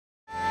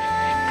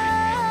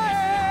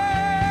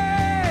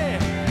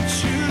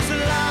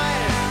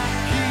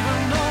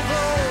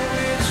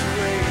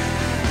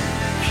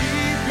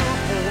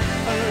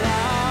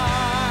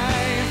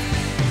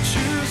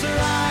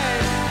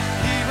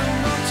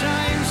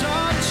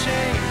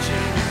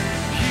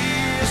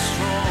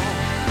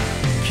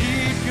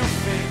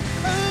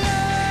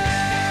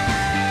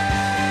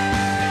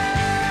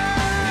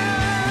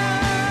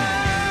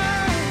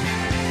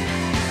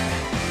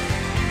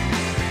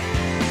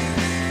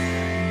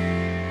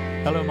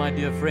Hello, my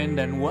dear friend,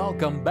 and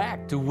welcome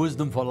back to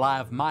Wisdom for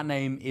Life. My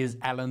name is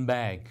Allan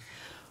Bagg.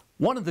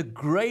 One of the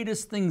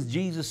greatest things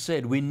Jesus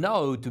said we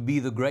know to be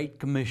the Great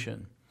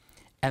Commission,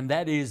 and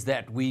that is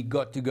that we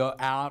got to go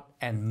out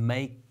and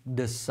make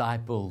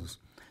disciples.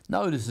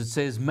 Notice it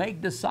says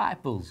make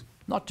disciples,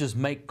 not just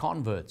make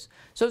converts.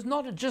 So it's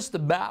not just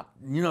about,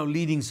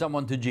 leading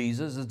someone to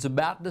Jesus. It's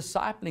about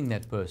discipling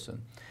that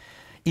person.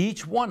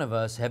 Each one of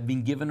us have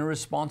been given a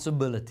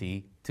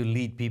responsibility to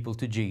lead people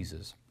to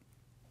Jesus.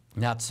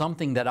 Now, it's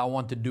something that I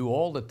want to do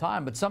all the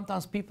time, but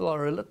sometimes people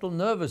are a little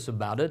nervous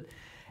about it,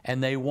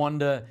 and they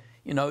wonder,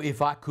 if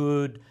I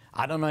could,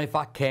 I don't know if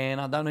I can,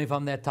 I don't know if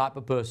I'm that type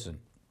of person.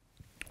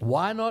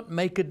 Why not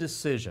make a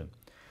decision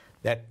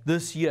that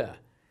this year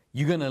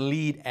you're going to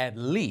lead at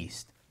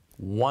least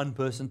one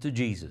person to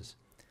Jesus?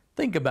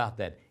 Think about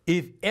that.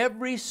 If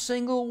every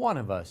single one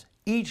of us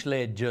each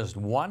led just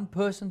one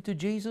person to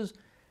Jesus,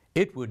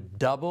 it would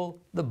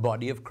double the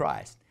body of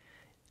Christ.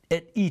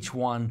 At each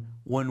one,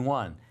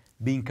 one.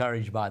 Be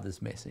encouraged by this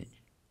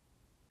message.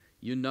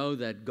 You know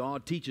that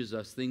God teaches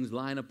us things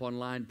line upon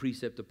line,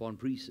 precept upon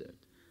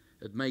precept.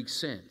 It makes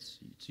sense.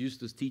 It's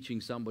useless teaching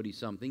somebody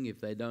something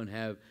if they don't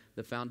have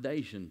the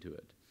foundation to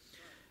it.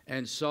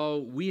 And so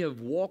we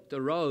have walked a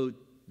road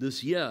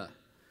this year,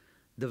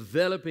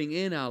 developing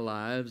in our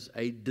lives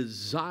a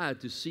desire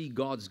to see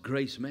God's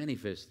grace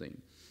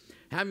manifesting.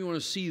 How many want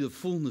to see the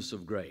fullness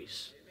of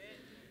grace?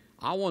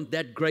 I want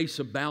that grace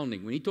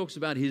abounding. When he talks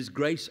about his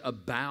grace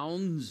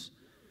abounds,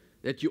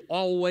 that you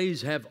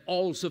always have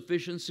all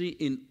sufficiency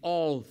in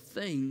all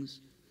things.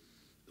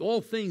 All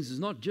things is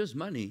not just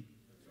money.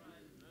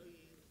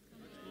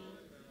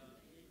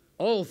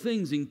 All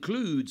things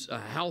includes a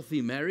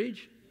healthy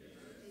marriage.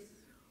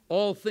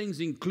 All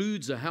things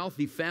includes a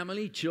healthy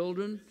family,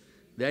 children.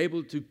 They're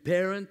able to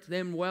parent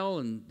them well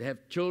and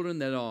have children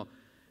that are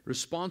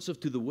responsive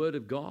to the Word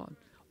of God.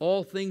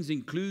 All things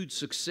include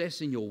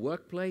success in your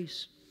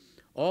workplace.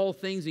 All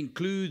things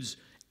includes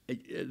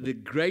the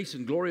grace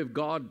and glory of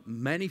God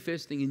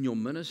manifesting in your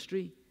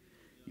ministry,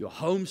 your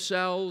home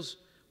cells,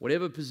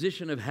 whatever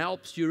position of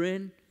helps you're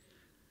in.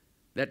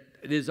 That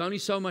there's only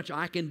so much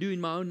I can do in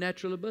my own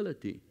natural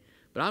ability.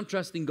 But I'm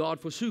trusting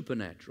God for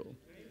supernatural.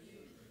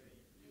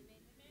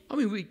 I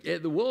mean,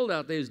 the world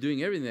out there is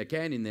doing everything they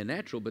can in their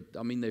natural, but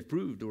they've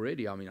proved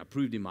already. I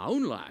proved in my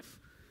own life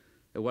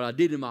that what I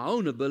did in my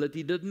own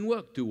ability didn't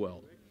work too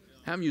well.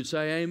 How many would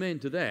say amen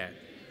to that?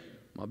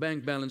 My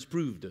bank balance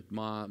proved it.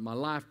 My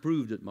life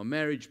proved it. My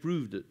marriage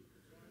proved it.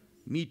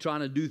 Me trying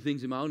to do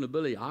things in my own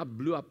ability, I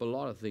blew up a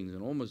lot of things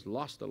and almost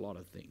lost a lot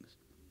of things.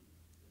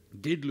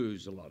 Did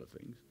lose a lot of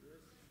things.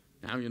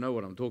 Now you know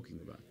what I'm talking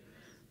about.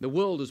 The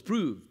world has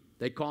proved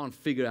they can't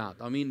figure out.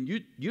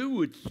 You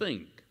would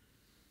think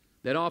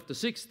that after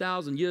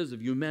 6,000 years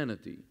of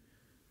humanity,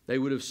 they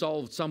would have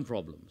solved some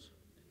problems.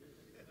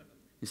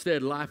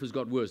 Instead, life has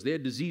got worse. There are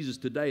diseases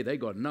today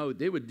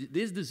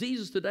there's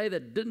diseases today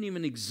that didn't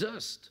even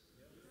exist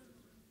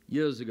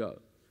years ago.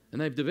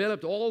 And they've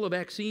developed all the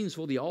vaccines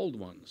for the old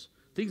ones.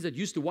 Things that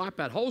used to wipe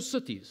out whole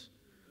cities.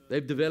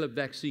 They've developed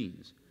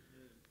vaccines.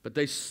 But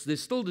there's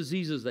still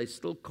diseases they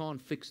still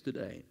can't fix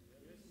today.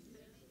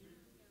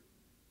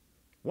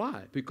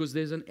 Why? Because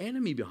there's an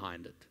enemy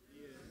behind it.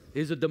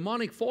 There's a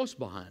demonic force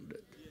behind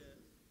it.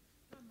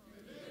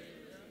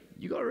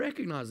 You got to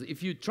recognize that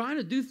if you're trying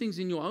to do things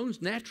in your own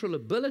natural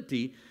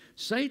ability,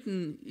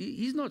 Satan,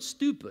 he's not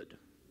stupid.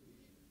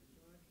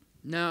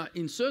 Now,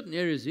 in certain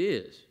areas he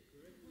is.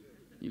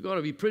 You've got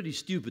to be pretty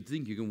stupid to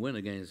think you can win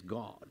against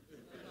God.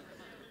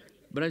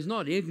 But he's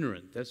not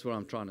ignorant. That's what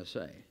I'm trying to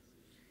say.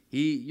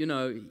 He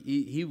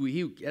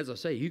as I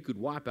say, he could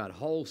wipe out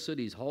whole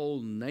cities, whole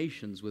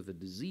nations with a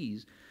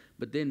disease,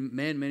 but then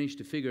man managed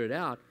to figure it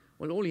out.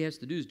 Well, all he has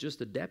to do is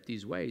just adapt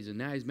his ways, and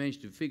now he's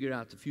managed to figure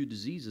out a few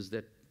diseases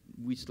that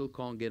we still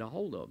can't get a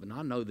hold of. And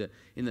I know that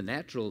in the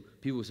natural,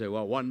 people say,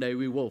 well, one day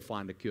we will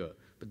find a cure.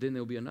 But then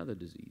there'll be another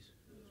disease.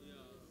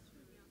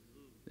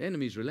 The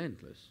enemy's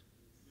relentless.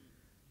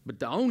 But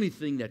the only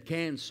thing that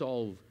can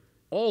solve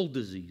all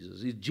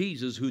diseases is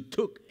Jesus, who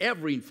took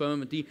every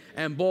infirmity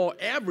and bore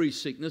every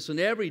sickness and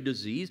every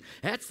disease.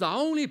 That's the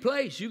only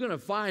place you're going to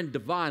find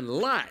divine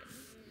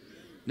life.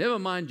 Never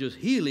mind just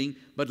healing,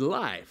 but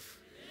life.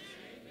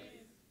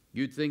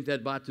 You'd think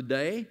that by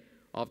today,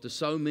 after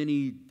so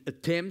many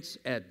attempts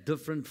at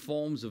different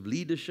forms of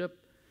leadership,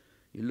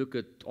 you look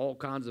at all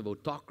kinds of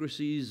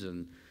autocracies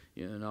and,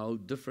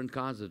 different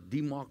kinds of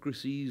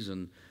democracies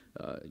and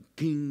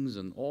kings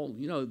and all,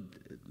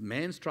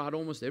 man's tried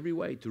almost every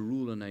way to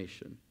rule a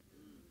nation.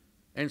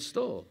 And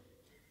still,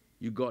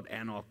 you got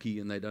anarchy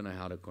and they don't know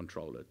how to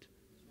control it.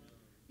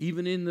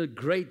 Even in the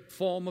great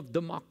form of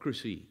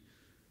democracy,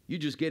 you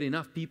just get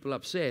enough people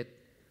upset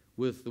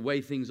with the way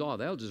things are.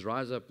 They'll just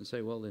rise up and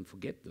say, well, then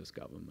forget this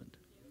government.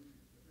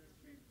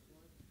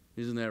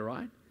 Isn't that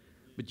right?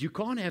 But you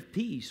can't have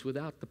peace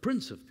without the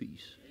Prince of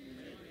Peace.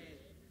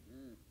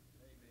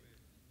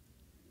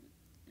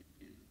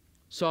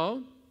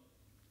 So,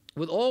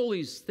 with all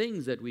these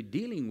things that we're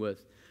dealing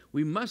with,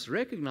 we must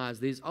recognize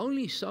there's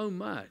only so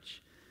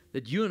much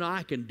that you and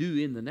I can do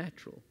in the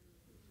natural.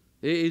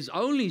 There is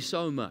only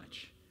so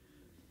much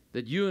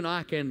that you and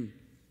I can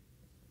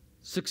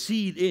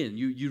succeed in.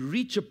 You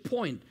reach a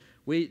point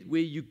where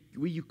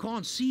you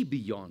can't see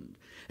beyond.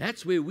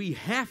 That's where we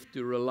have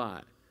to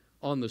rely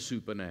on the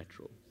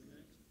supernatural.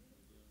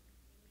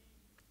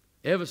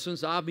 Ever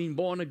since I've been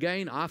born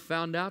again, I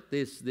found out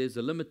there's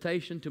a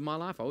limitation to my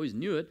life. I always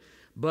knew it,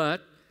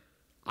 but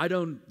I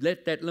don't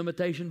let that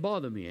limitation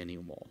bother me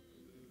anymore.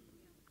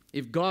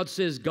 If God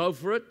says go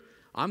for it,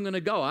 I'm going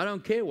to go. I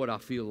don't care what I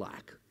feel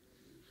like.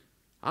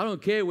 I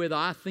don't care whether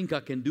I think I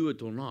can do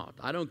it or not.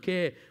 I don't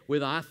care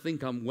whether I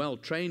think I'm well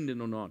trained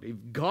in or not. If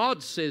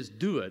God says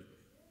do it,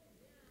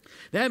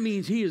 that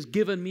means He has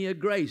given me a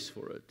grace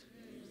for it.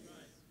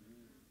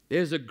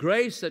 There's a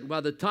grace that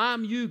by the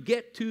time you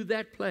get to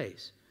that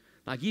place,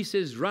 like He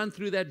says, run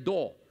through that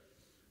door.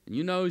 And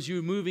you know as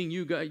you're moving,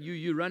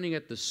 you're running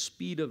at the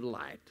speed of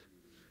light.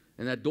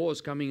 And that door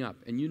is coming up.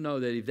 And you know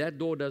that if that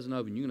door doesn't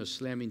open, you're going to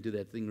slam into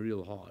that thing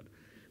real hard.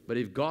 But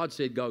if God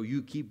said go,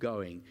 you keep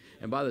going.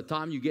 And by the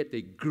time you get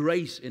there,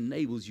 grace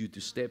enables you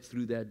to step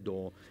through that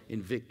door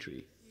in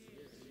victory.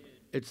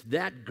 It's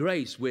that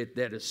grace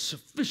that is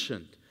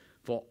sufficient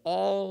for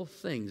all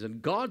things.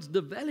 And God's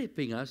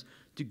developing us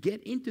to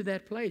get into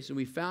that place. And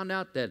we found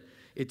out that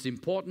it's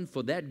important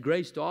for that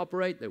grace to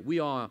operate, that we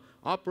are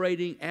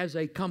operating as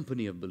a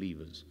company of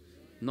believers,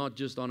 not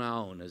just on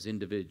our own as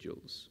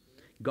individuals.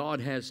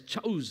 God has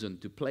chosen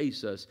to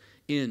place us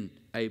in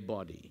a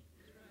body.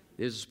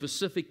 There's a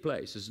specific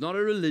place. It's not a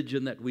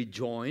religion that we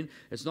join.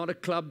 It's not a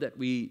club that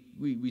we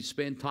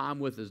spend time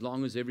with as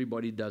long as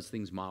everybody does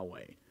things my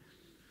way.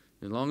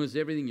 As long as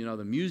everything,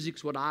 the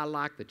music's what I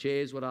like, the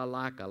chair's what I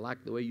like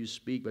the way you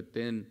speak, but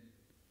then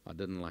I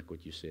didn't like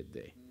what you said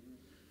there.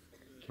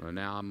 So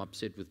now I'm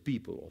upset with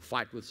people or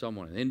fight with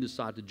someone and then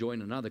decide to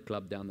join another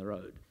club down the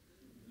road.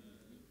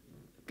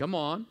 Come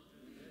on.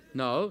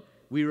 No,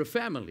 we're a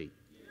family.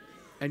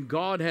 And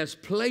God has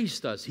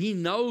placed us. He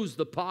knows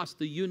the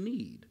pastor you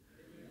need.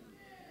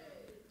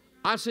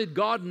 I said,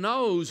 God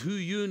knows who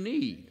you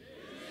need.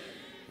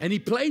 And He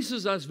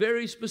places us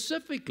very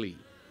specifically.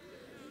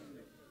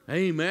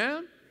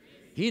 Amen.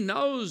 He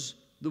knows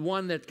the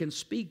one that can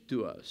speak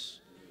to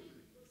us.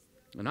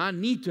 And I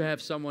need to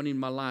have someone in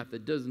my life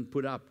that doesn't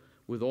put up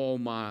with all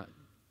my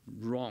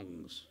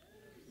wrongs.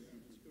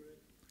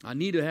 I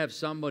need to have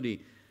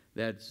somebody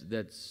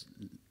that's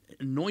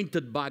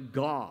anointed by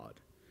God,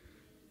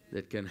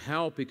 that can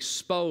help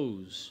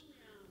expose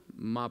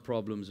my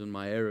problems and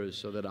my errors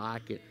so that I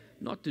can,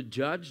 not to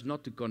judge,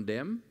 not to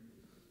condemn,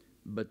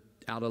 but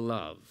out of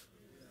love,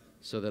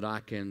 so that I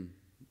can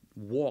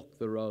walk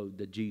the road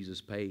that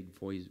Jesus paid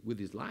for with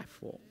His life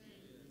for.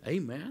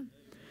 Amen.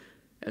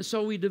 And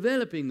so we're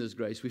developing this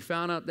grace. We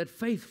found out that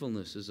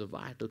faithfulness is a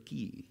vital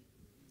key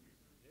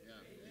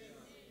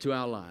to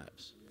our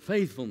lives.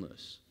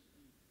 Faithfulness.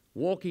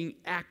 Walking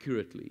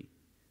accurately.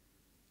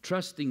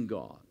 Trusting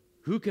God.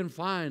 Who can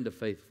find a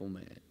faithful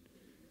man?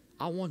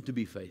 I want to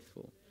be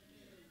faithful.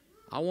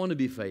 I want to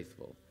be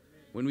faithful.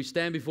 When we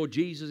stand before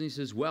Jesus and He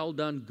says, well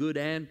done, good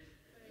and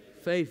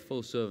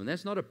faithful servant.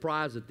 That's not a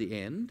prize at the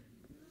end.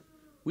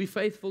 We're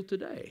faithful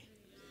today.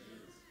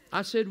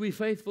 I said we're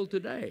faithful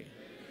today.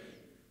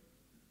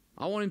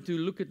 I want Him to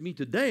look at me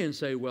today and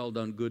say, well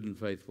done, good and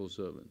faithful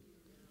servant.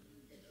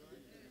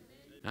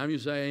 How do you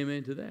say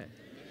amen to that?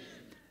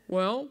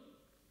 Well,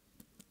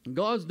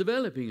 God's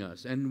developing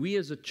us. And we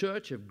as a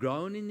church have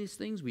grown in these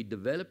things. We're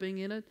developing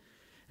in it.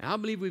 And I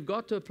believe we've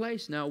got to a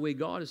place now where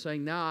God is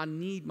saying, now I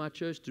need my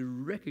church to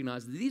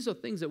recognize that these are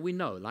things that we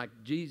know. Like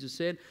Jesus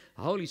said,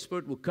 the Holy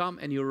Spirit will come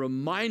and He'll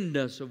remind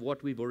us of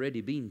what we've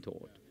already been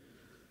taught.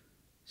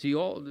 See,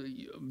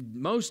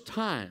 most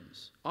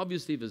times,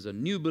 obviously, if there's a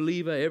new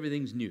believer,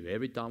 everything's new.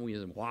 Every time we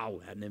say, wow,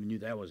 I never knew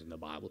that was in the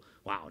Bible.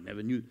 Wow,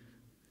 never knew.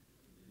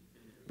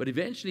 But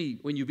eventually,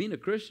 when you've been a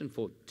Christian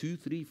for 2,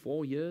 3,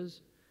 4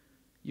 years,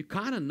 you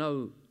kind of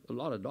know a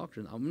lot of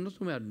doctrine. I'm not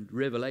talking about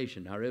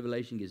revelation. Our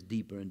revelation gets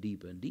deeper and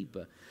deeper and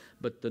deeper.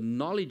 But the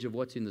knowledge of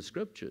what's in the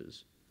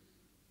Scriptures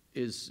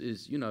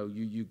is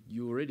you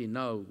already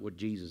know what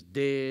Jesus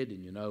did,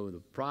 and you know the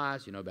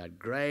price, you know about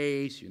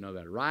grace, you know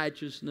about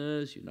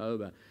righteousness, you know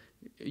about,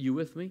 are you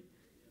with me?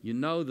 You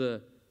know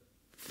the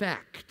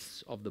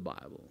facts of the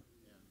Bible.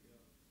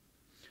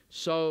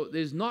 So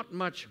there's not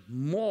much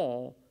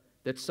more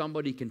that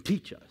somebody can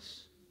teach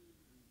us.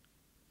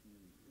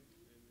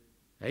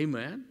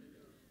 Amen.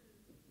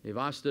 If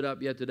I stood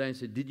up here today and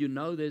said, did you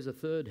know there's a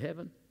third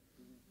heaven?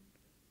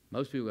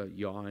 Most people go,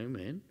 yeah,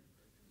 amen.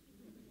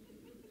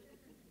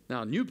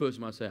 Now, a new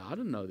person might say, I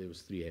didn't know there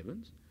was 3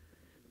 heavens.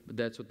 But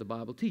that's what the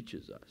Bible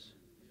teaches us.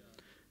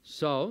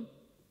 So,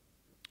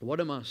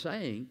 what am I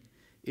saying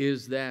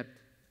is that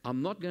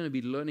I'm not going to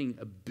be learning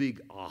a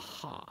big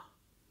aha.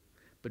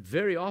 But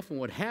very often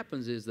what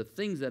happens is the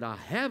things that I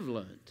have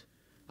learned,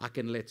 I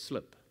can let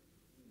slip.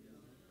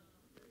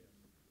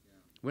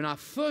 When I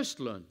first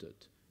learned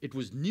it, it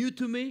was new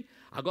to me.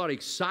 I got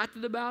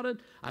excited about it.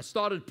 I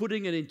started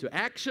putting it into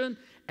action.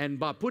 And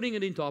by putting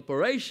it into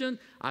operation,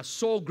 I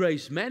saw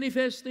grace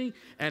manifesting.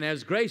 And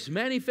as grace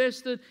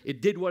manifested,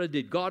 it did what it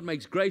did. God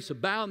makes grace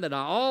abound, that I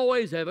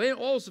always have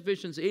all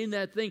sufficiency in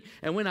that thing.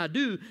 And when I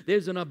do,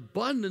 there's an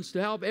abundance to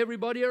help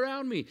everybody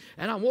around me.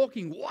 And I'm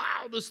walking,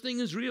 wow, this thing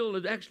is real.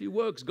 It actually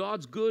works.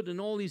 God's good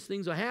and all these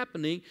things are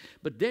happening.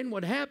 But then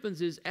what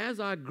happens is, as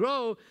I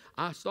grow,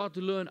 I start to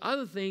learn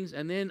other things,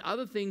 and then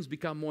other things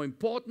become more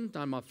important,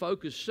 and my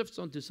focus shifts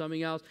onto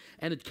something else.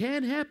 And it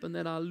can happen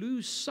that I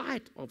lose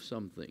sight of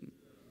something.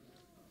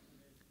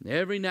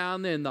 Every now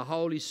and then the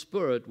Holy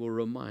Spirit will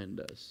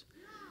remind us.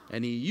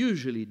 And He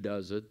usually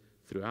does it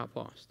through our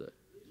pastor.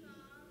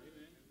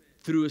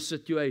 Through a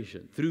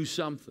situation, through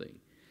something.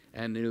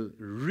 And He'll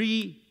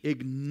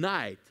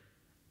reignite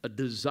a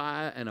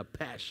desire and a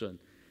passion.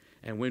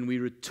 And when we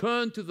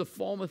return to the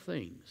former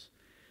things,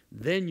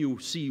 then you'll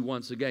see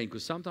once again,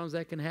 because sometimes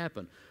that can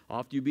happen.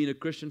 After you've been a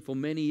Christian for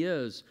many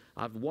years,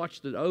 I've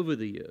watched it over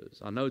the years.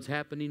 I know it's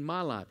happened in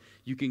my life.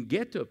 You can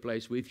get to a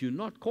place where if you're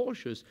not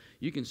cautious,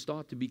 you can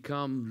start to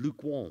become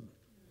lukewarm.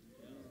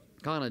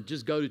 Kind of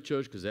just go to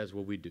church because that's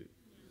what we do.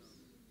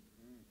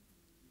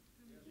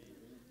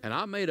 And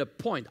I made a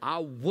point. I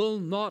will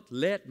not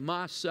let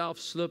myself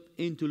slip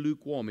into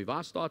lukewarm. If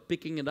I start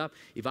picking it up,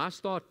 if I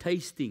start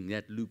tasting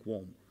that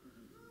lukewarm,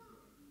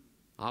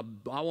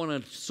 I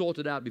want to sort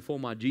it out before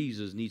my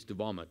Jesus needs to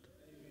vomit.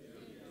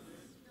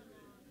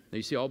 Now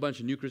you see a whole bunch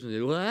of new Christians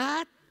say,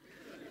 what?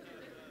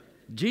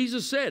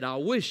 Jesus said, I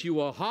wish you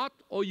were hot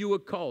or you were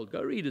cold.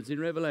 Go read it. It's in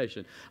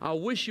Revelation. I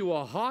wish you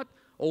were hot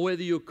or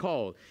whether you're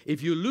cold.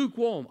 If you're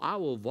lukewarm, I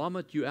will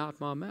vomit you out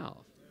my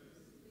mouth.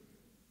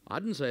 I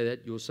didn't say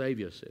that. Your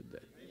Savior said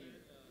that.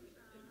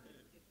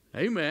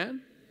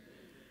 Amen.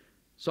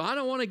 So I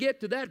don't want to get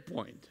to that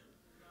point.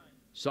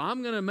 So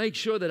I'm going to make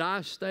sure that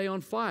I stay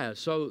on fire.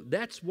 So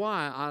that's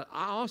why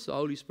I ask the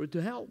Holy Spirit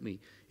to help me.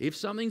 If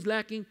something's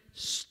lacking,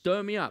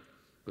 stir me up.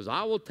 Because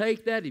I will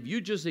take that. If you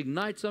just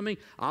ignite something,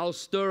 I'll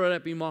stir it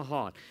up in my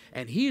heart.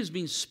 And He has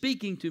been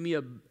speaking to me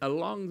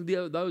along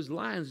those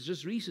lines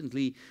just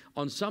recently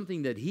on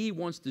something that He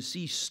wants to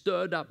see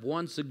stirred up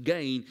once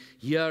again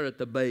here at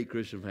the Bay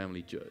Christian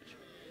Family Church.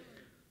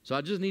 So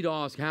I just need to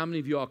ask, how many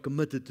of you are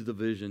committed to the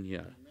vision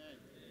here?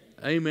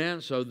 Amen.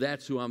 So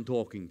that's who I'm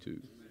talking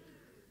to.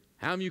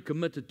 How many of you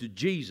committed to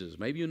Jesus?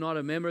 Maybe you're not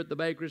a member at the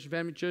Bay Christian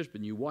Family Church,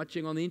 but you're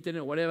watching on the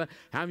internet or whatever.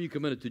 How many of you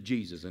committed to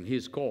Jesus and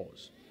His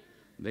cause?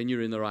 Then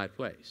you're in the right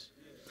place.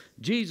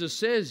 Jesus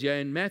says here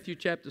in Matthew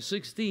chapter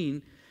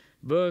 16,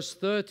 verse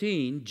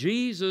 13,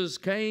 Jesus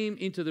came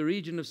into the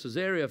region of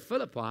Caesarea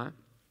Philippi,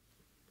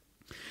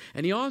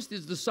 and He asked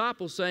His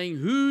disciples, saying,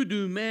 who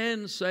do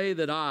men say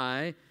that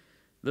I,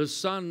 the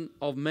Son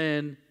of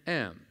Man,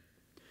 am?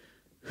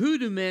 Who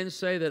do men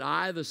say that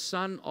I, the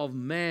Son of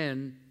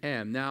Man,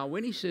 am? Now,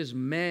 when He says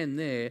man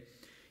there,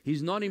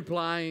 He's not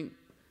implying,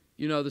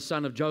 the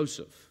son of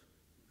Joseph.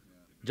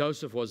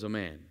 Joseph was a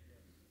man.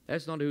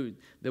 That's not who.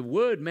 The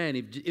word man,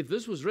 if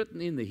this was written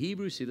in the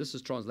Hebrew, see, this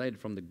is translated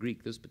from the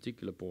Greek, this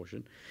particular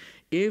portion.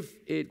 If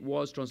it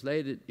was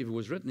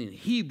written in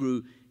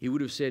Hebrew, He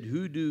would have said,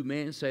 who do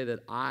men say that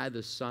I,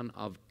 the son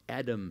of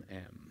Adam,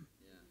 am?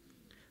 Yeah.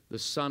 The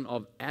son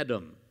of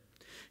Adam.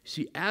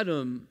 See,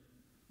 Adam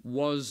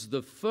was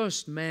the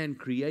first man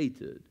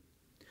created.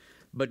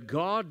 But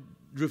God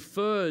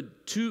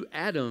referred to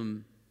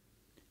Adam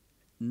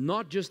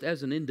not just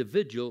as an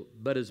individual,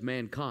 but as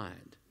mankind.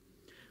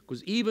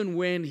 Because even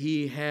when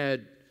He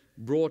had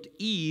brought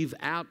Eve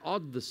out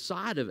of the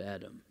side of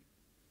Adam,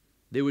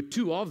 there were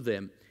two of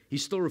them, He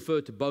still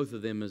referred to both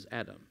of them as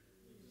Adam.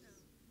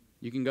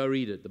 You can go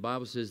read it. The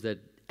Bible says that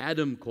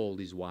Adam called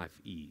his wife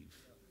Eve.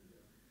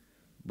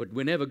 But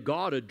whenever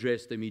God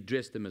addressed him, He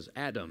addressed him as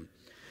Adam.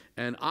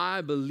 And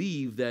I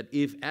believe that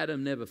if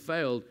Adam never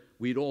failed,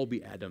 we'd all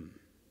be Adam.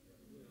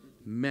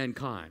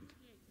 Mankind.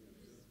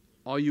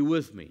 Are you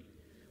with me?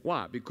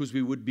 Why? Because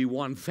we would be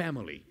one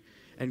family.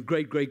 And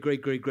great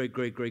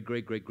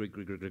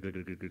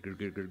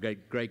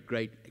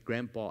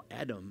grandpa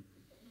Adam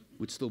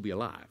would still be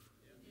alive.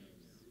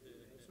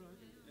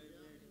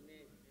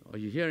 Are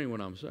you hearing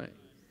what I'm saying?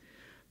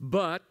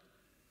 But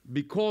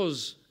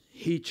because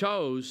he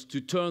chose to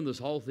turn this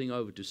whole thing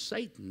over to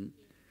Satan,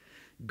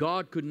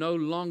 God could no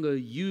longer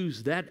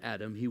use that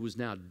Adam. He was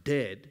now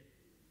dead.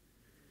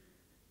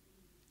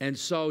 And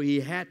so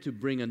He had to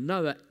bring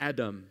another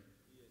Adam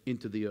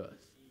into the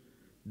earth.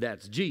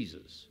 That's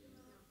Jesus.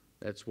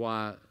 That's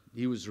why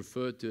He was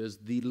referred to as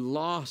the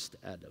last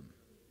Adam.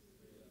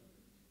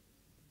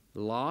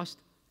 The last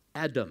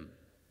Adam.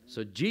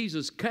 So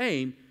Jesus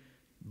came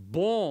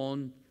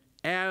born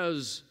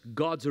as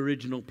God's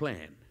original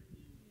plan.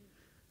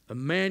 A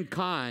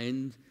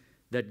mankind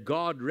that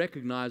God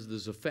recognized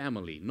as a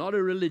family, not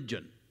a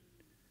religion.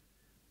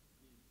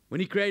 When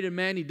He created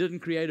man, He didn't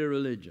create a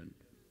religion.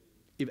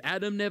 If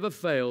Adam never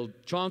failed,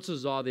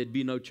 chances are there'd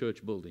be no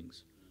church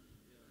buildings.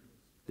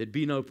 There'd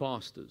be no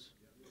pastors.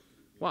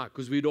 Why?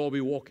 Because we'd all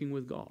be walking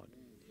with God.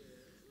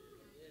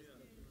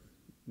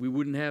 We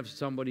wouldn't have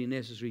somebody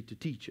necessary to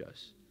teach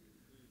us.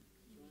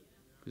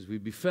 Because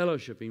we'd be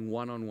fellowshipping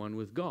one-on-one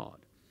with God.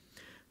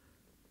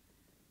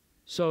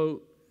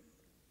 So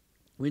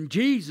when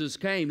Jesus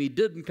came, He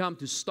didn't come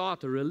to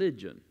start a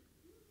religion.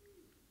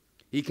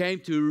 He came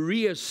to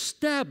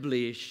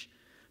reestablish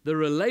the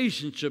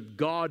relationship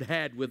God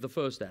had with the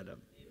first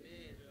Adam.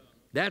 Amen.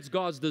 That's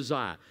God's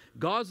desire.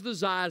 God's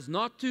desire is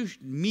not to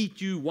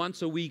meet you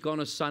once a week on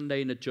a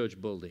Sunday in a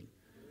church building.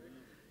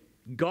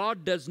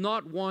 God does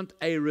not want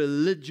a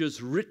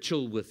religious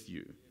ritual with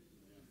you.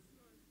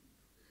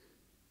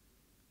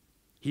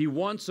 He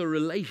wants a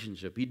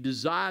relationship. He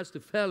desires to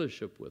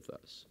fellowship with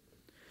us.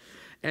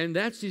 And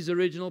that's His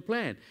original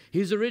plan.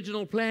 His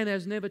original plan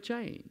has never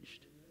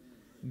changed.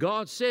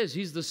 God says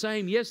He's the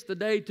same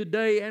yesterday,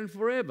 today, and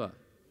forever.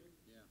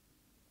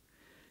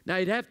 Now,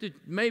 you'd have to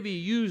maybe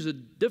use a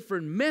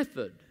different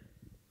method,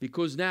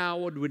 because now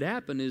what would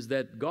happen is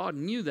that God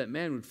knew that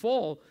man would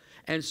fall,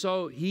 and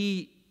so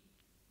He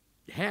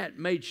had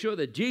made sure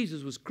that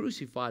Jesus was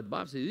crucified. The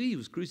Bible says He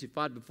was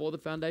crucified before the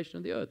foundation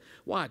of the earth.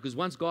 Why? Because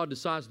once God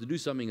decides to do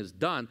something, it's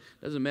done.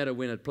 It doesn't matter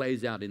when it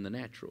plays out in the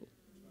natural.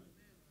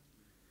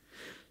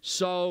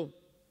 So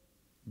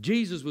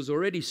Jesus was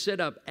already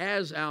set up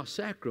as our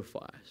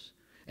sacrifice.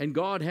 And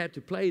God had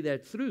to play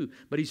that through.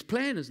 But His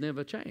plan has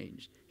never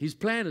changed. His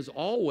plan is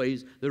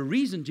always, the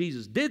reason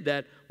Jesus did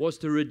that was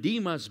to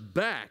redeem us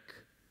back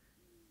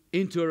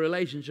into a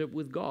relationship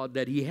with God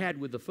that He had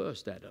with the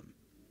first Adam.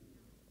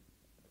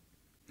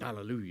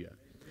 Hallelujah.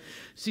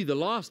 See, the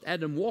last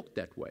Adam walked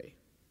that way.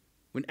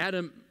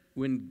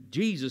 When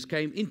Jesus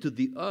came into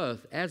the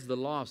earth as the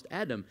last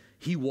Adam,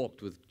 He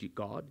walked with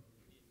God.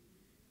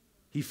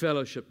 He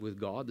fellowshiped with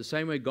God. The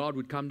same way God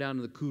would come down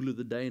in the cool of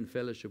the day and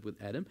fellowship with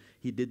Adam,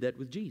 He did that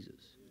with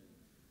Jesus.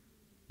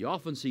 You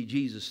often see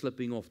Jesus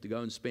slipping off to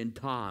go and spend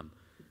time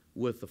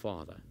with the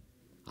Father.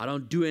 I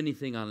don't do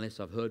anything unless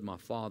I've heard my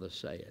Father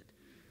say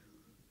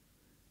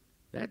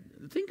it.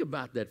 Think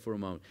about that for a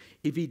moment.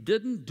 If He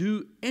didn't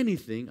do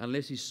anything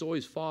unless He saw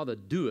His Father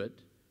do it,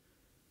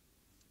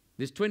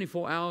 there's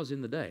 24 hours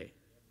in the day.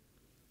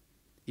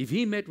 If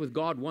He met with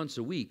God once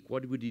a week,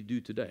 what would He do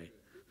today?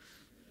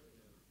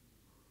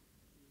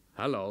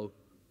 Hello.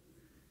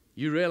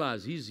 You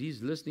realize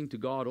he's listening to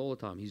God all the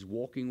time. He's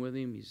walking with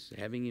Him. He's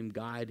having Him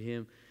guide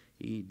him.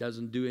 He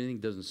doesn't do anything,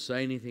 doesn't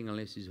say anything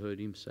unless He's heard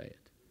Him say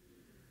it.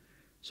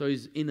 So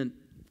He's in a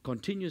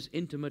continuous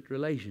intimate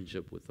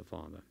relationship with the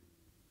Father.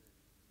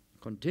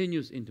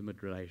 Continuous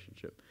intimate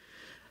relationship.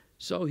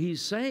 So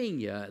He's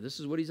saying here, this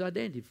is what He's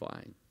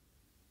identifying.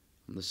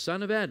 I'm the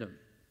son of Adam.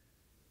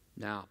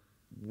 Now,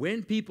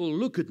 when people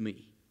look at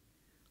me,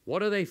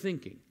 what are they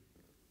thinking?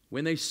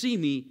 When they see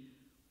me,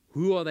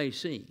 who are they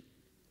seeing?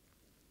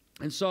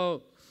 And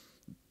so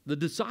the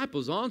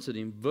disciples answered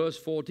Him, verse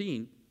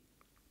 14.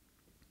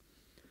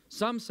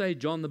 Some say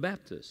John the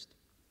Baptist.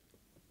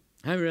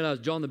 How many realize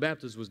John the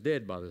Baptist was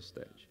dead by this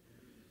stage?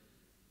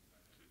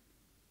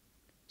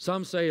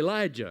 Some say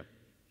Elijah.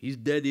 He's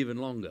dead even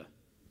longer.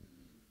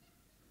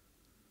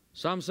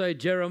 Some say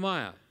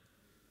Jeremiah.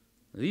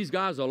 These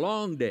guys are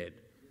long dead.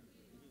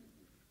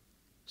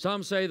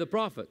 Some say the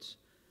prophets.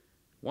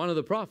 One of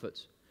the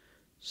prophets.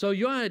 So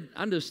you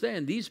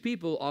understand, these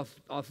people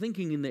are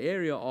thinking in the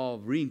area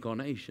of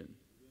reincarnation.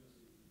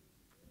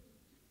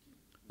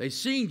 They're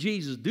seeing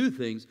Jesus do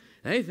things,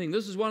 and they think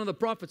this is one of the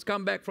prophets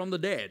come back from the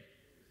dead.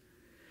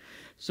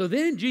 So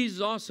then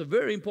Jesus asks a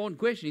very important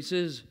question. He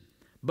says,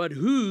 but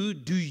who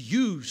do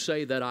you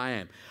say that I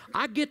am?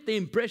 I get the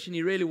impression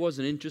He really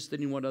wasn't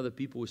interested in what other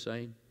people were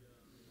saying.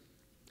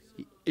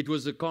 It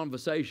was a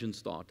conversation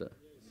starter.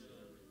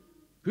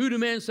 Who do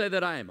men say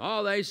that I am?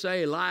 Oh, they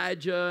say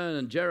Elijah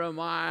and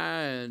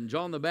Jeremiah and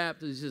John the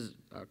Baptist. He says,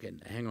 okay,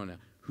 hang on now.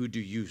 Who do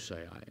you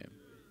say I am?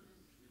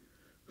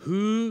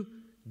 Who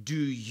do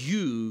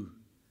you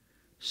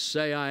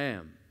say I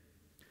am?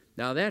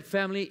 Now that,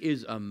 family,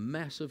 is a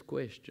massive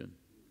question.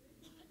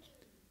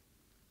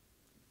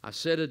 I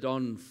said it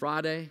on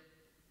Friday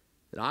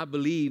that I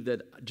believe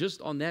that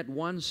just on that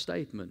one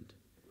statement,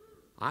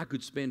 I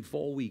could spend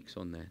 4 weeks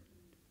on that.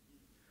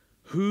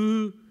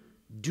 Who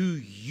do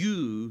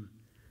you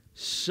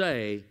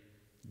say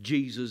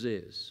Jesus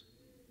is?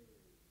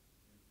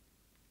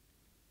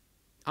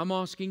 I'm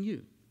asking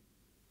you.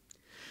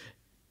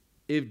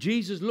 If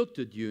Jesus looked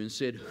at you and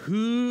said,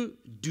 who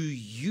do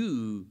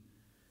you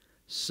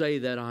say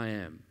that I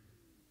am?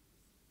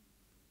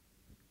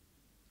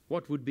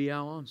 What would be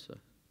our answer?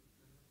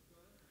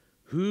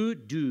 Who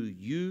do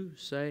you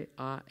say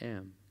I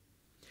am?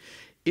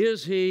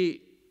 Is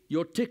He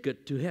your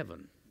ticket to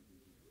heaven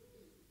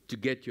to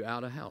get you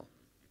out of hell?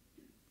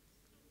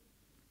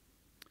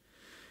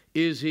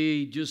 Is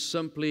He just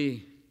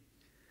simply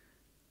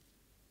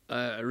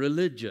a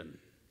religion?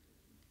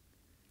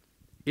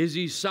 Is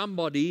He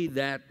somebody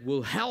that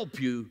will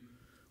help you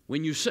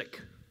when you're sick?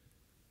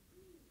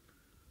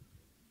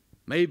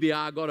 Maybe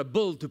I got a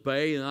bill to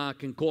pay and I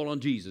can call on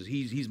Jesus.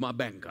 He's my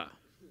banker.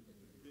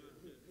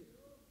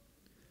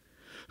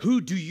 Who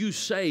do you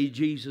say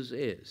Jesus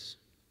is?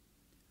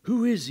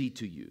 Who is He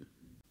to you?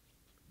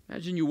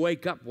 Imagine you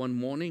wake up one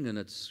morning and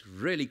it's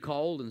really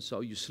cold, and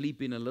so you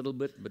sleep in a little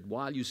bit, but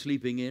while you're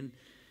sleeping in,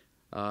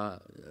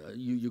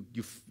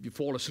 you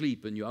fall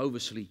asleep and you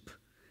oversleep.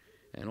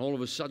 And all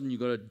of a sudden, you've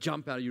got to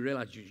jump out. You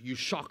realize you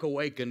shock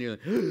awake, and you're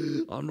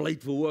I'm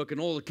late for work, and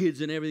all the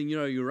kids and everything,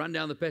 you run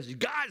down the passage.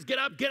 Guys, get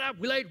up,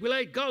 we're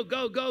late,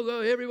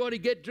 go, everybody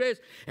get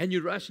dressed. And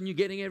you rush, and you're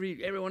getting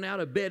everyone out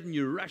of bed, and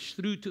you rush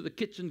through to the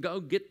kitchen, go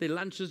get their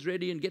lunches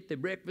ready and get their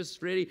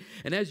breakfasts ready.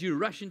 And as you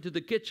rush into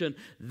the kitchen,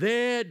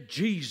 there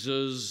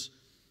Jesus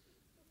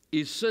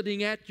is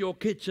sitting at your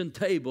kitchen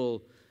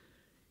table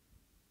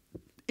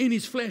in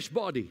his flesh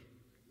body.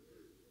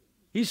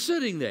 He's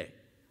sitting there.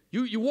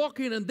 You walk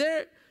in, and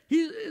there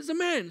is a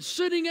man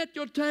sitting at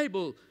your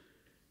table.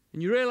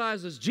 And you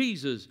realize it's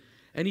Jesus.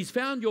 And he's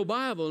found your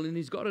Bible, and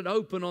he's got it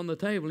open on the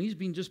table. He's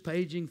been just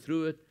paging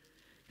through it.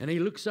 And he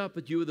looks up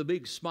at you with a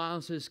big smile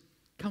and says,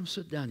 come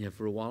sit down here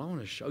for a while. I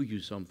want to show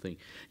you something.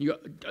 You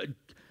go,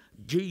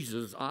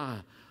 Jesus,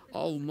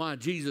 oh my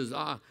Jesus,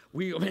 I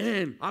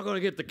got to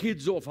get the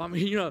kids off. I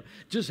mean,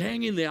 just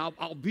hang in there.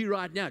 I'll be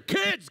right now.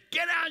 Kids,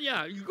 get out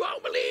here. You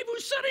won't believe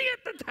who's sitting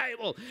at the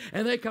table.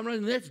 And they come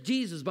running. That's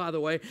Jesus, by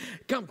the way.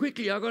 Come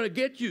quickly. I got to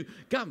get you.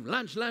 Come,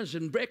 lunch,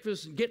 and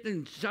breakfast, and get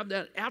them shoved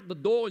out the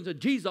door. And say,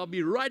 Jesus, I'll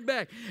be right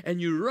back. And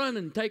you run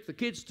and take the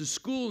kids to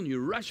school, and you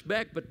rush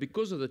back. But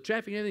because of the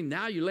traffic and everything,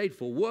 now you're late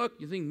for work.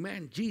 You think,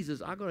 man,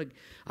 Jesus, I got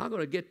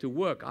to get to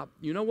work.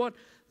 You know what?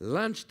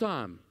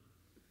 Lunchtime.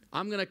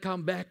 I'm going to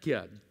come back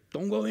here.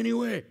 Don't go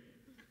anywhere.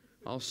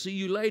 I'll see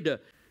you later.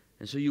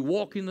 And so you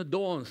walk in the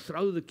door and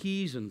throw the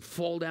keys and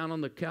fall down on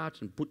the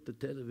couch and put the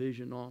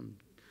television on.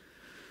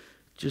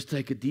 Just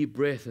take a deep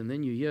breath, and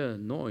then you hear a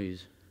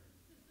noise.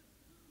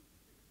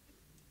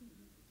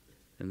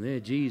 And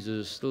there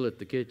Jesus is still at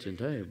the kitchen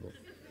table.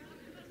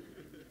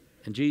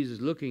 And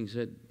Jesus looking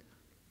said,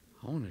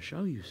 I want to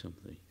show you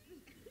something.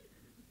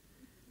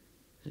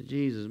 I said,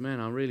 Jesus, man,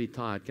 I'm really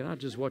tired. Can I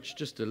just watch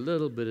just a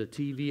little bit of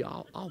TV?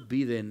 I'll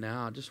be there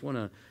now. I just want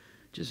to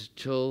just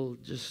chill,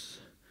 just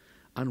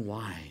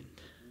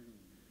unwind.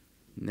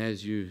 And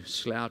as you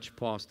slouch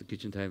past the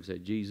kitchen table and say,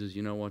 Jesus,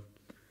 you know what?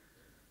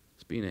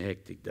 It's been a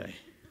hectic day.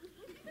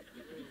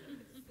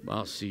 But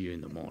I'll see you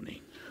in the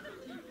morning.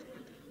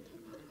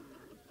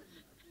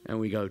 And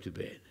we go to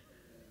bed.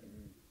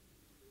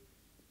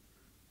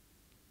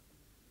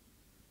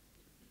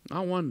 I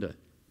wonder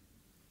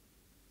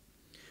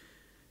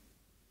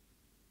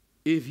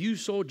if you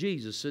saw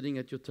Jesus sitting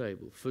at your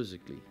table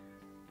physically,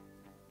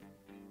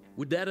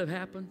 would that have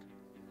happened?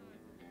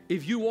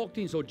 If you walked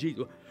in and saw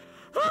Jesus,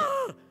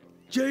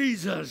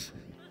 Jesus,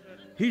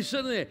 he's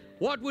sitting there,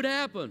 what would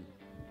happen?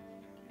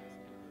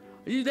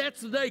 That's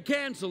the day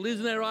canceled,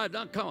 isn't that right?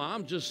 Come on,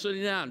 I'm just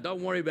sitting down.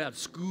 Don't worry about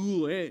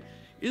school.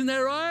 Isn't that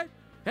right?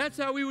 That's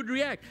how we would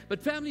react.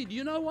 But family, do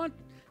you know what?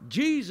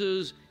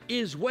 Jesus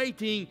is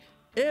waiting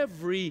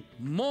every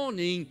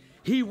morning.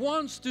 He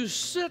wants to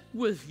sit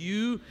with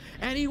you,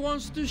 and he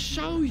wants to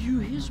show you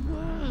his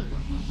word.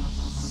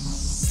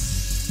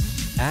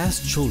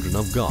 As children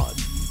of God,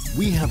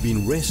 we have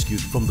been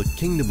rescued from the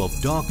kingdom of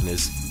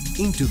darkness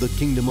into the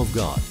kingdom of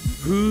God.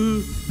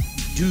 Who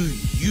do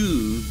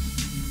you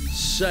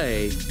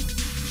say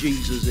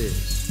Jesus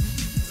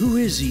is? Who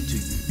is he to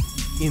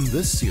you? In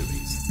this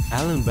series,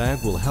 Allan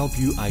Bagg will help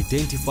you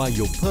identify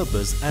your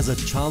purpose as a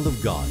child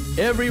of God.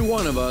 Every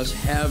one of us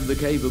have the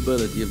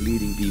capability of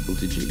leading people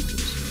to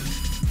Jesus.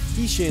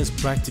 He shares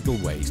practical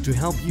ways to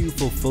help you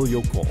fulfill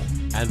your call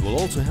and will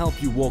also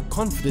help you walk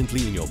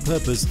confidently in your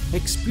purpose,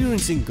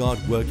 experiencing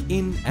God work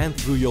in and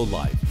through your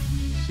life.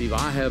 See, if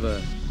I have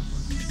a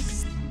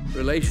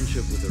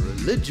relationship with a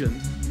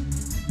religion,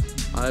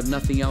 I have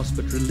nothing else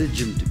but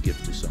religion to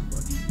give to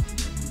somebody.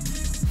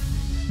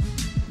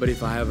 But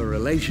if I have a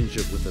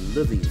relationship with a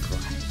living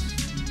Christ,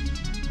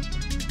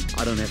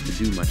 I don't have to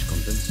do much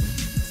convincing.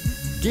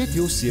 Get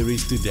your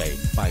series today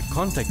by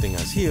contacting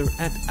us here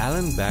at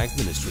Allan Bagg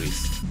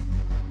Ministries.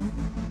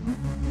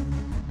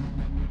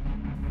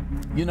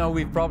 You know,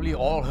 we've probably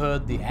all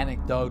heard the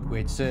anecdote where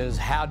it says,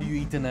 how do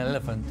you eat an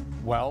elephant?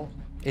 Well,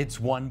 it's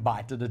one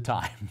bite at a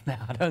time.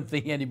 Now, I don't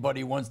think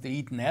anybody wants to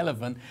eat an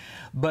elephant,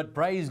 but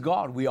praise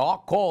God, we are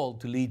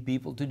called to lead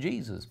people to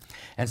Jesus.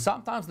 And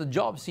sometimes the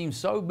job seems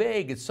so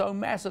big, it's so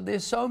massive,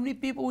 there's so many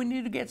people we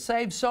need to get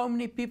saved, so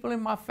many people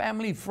in my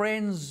family,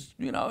 friends,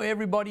 you know,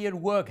 everybody at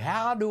work.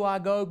 How do I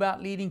go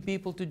about leading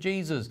people to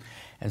Jesus?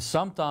 And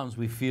sometimes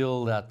we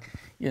feel that,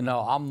 you know,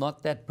 I'm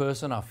not that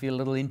person, I feel a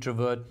little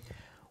introvert.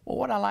 Well,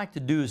 what I like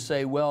to do is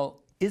say,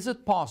 well, is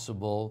it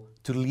possible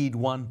to lead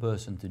one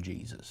person to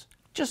Jesus?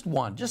 Just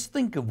one. Just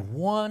think of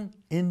one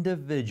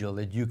individual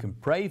that you can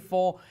pray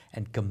for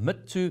and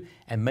commit to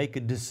and make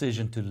a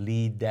decision to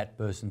lead that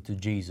person to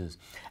Jesus.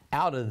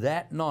 Out of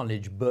that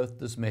knowledge birthed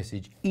this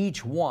message,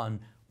 each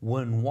one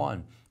win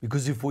one.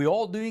 Because if we're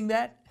all doing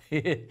that,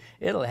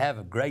 it'll have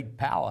a great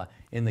power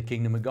in the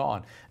kingdom of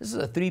God. This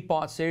is a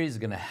 3-part series. It's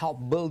going to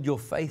help build your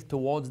faith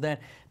towards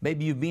that.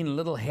 Maybe you've been a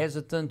little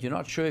hesitant. You're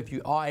not sure if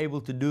you are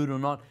able to do it or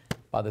not.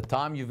 By the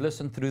time you've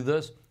listened through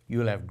this,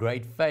 you'll have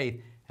great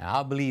faith. And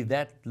I believe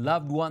that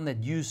loved one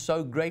that you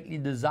so greatly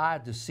desire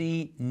to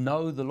see,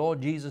 know the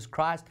Lord Jesus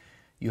Christ,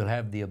 you'll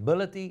have the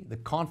ability, the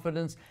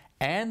confidence,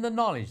 and the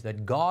knowledge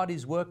that God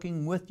is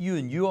working with you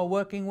and you are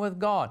working with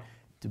God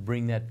to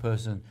bring that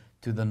person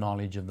to the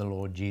knowledge of the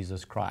Lord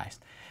Jesus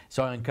Christ.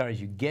 So I encourage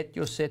you, get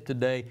your set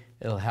today.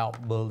 It'll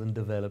help build and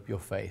develop your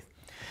faith.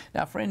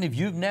 Now, friend, if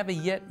you've never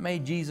yet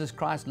made Jesus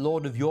Christ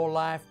Lord of your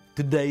life,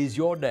 today is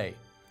your day.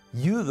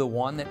 You're the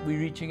one that we're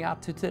reaching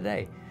out to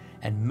today.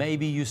 And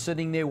maybe you're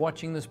sitting there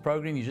watching this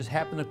program, you just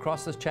happen to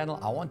cross this channel.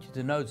 I want you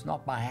to know it's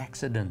not by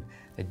accident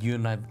that you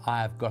and I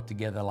have got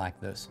together like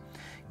this.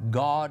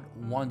 God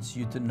wants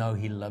you to know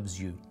He loves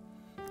you.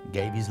 He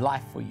gave His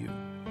life for you.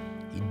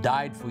 He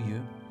died for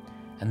you.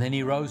 And then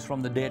He rose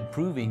from the dead,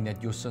 proving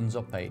that your sins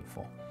are paid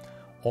for.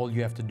 All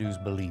you have to do is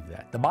believe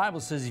that. The Bible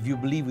says if you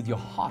believe with your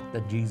heart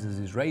that Jesus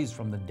is raised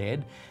from the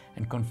dead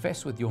and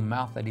confess with your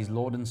mouth that He's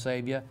Lord and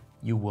Savior,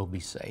 you will be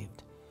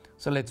saved.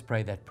 So let's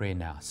pray that prayer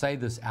now. Say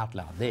this out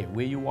loud. There,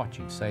 where you're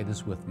watching, say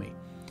this with me.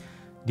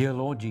 Dear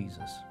Lord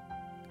Jesus,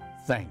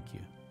 thank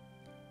you.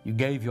 You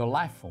gave your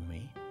life for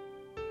me.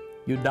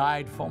 You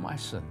died for my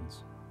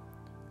sins.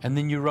 And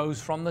then you rose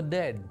from the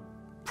dead,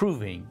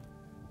 proving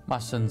my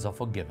sins are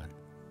forgiven.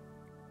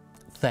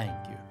 Thank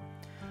you.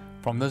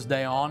 From this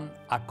day on,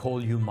 I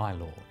call you my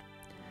Lord.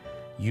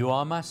 You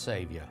are my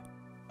Savior.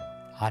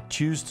 I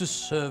choose to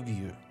serve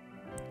you,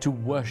 to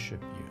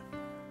worship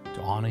you,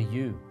 to honor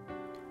you.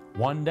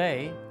 One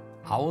day,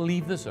 I will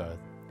leave this earth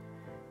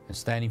and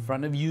stand in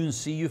front of you and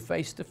see you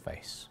face to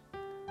face.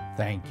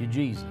 Thank you,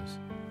 Jesus.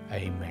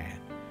 Amen.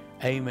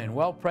 Amen.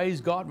 Well,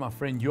 praise God, my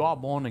friend. You are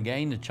born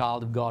again, a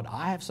child of God.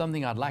 I have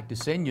something I'd like to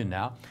send you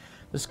now.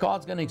 This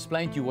card's going to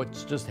explain to you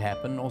what's just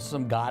happened, also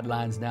some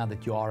guidelines now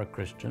that you are a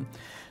Christian.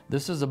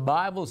 This is a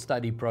Bible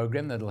study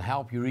program that will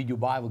help you read your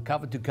Bible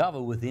cover to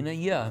cover within a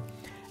year.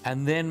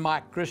 And then my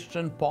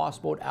Christian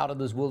passport out of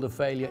this world of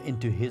failure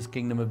into His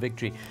kingdom of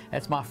victory.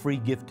 That's my free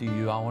gift to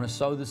you. I want to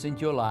sow this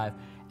into your life,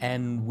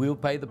 and we'll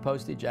pay the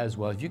postage as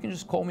well. If you can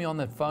just call me on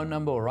that phone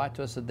number or write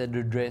to us at that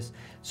address.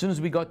 As soon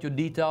as we got your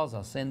details,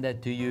 I'll send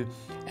that to you,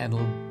 and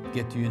it'll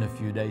get to you in a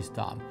few days'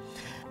 time.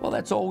 Well,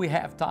 that's all we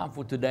have time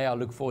for today. I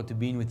look forward to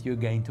being with you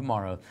again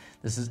tomorrow.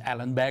 This is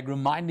Allan Bagg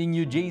reminding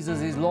you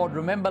Jesus is Lord.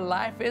 Remember,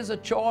 life is a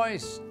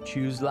choice.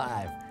 Choose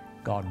life.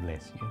 God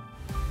bless you.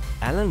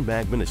 Allan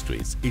Bagg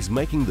Ministries is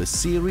making the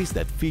series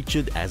that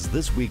featured as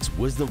this week's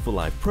Wisdom for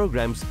Life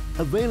programs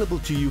available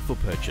to you for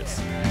purchase.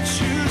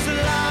 Choose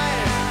life.